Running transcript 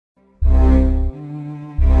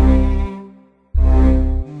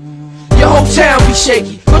town be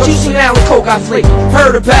shaky. But you some Allen Coke got flaky.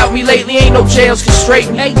 Heard about me lately, ain't no jails can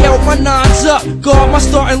straighten. Hey yo, my nine's up, guard my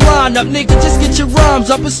starting lineup. Nigga, just get your rhymes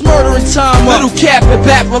up, it's murdering time up. Little cap and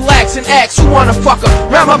back, relax and ask who wanna fuck her.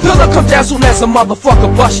 Round my pillow, come down soon as a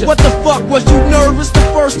motherfucker bust ya. What the fuck, was you nervous the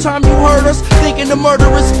first time you heard us? Thinking the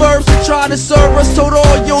murderous verbs to try to serve us. Told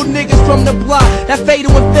all your niggas from the block that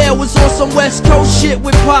Fatal and Fail was on some West Coast shit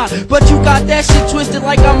with pop. But you got that shit twisted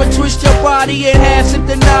like I'ma twist your body in half, sip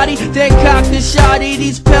the naughty, then cock the shotty.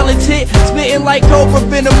 These pellets hit, spitting like Cobra.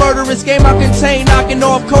 Been a murderous game I contain, knocking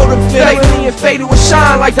off coda-fill. Felony and Fatal will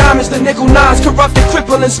shine like diamonds, the nickel nines. Corrupted,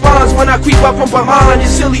 crippling spawns when I creep up from behind. Your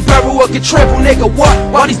silly barrel will get trampled, nigga, what?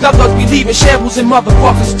 Why these dubs be leaving shambles in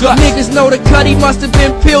motherfuckers' guts? Niggas know the cutty must have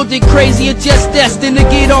been peeled it crazy or just destined to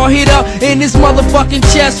get all hit up in this motherfucking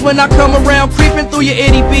chest. When I come around creeping through your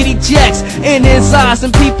itty bitty jacks in his eyes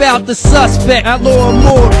and peep out the suspect. Outlaw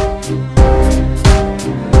immortal.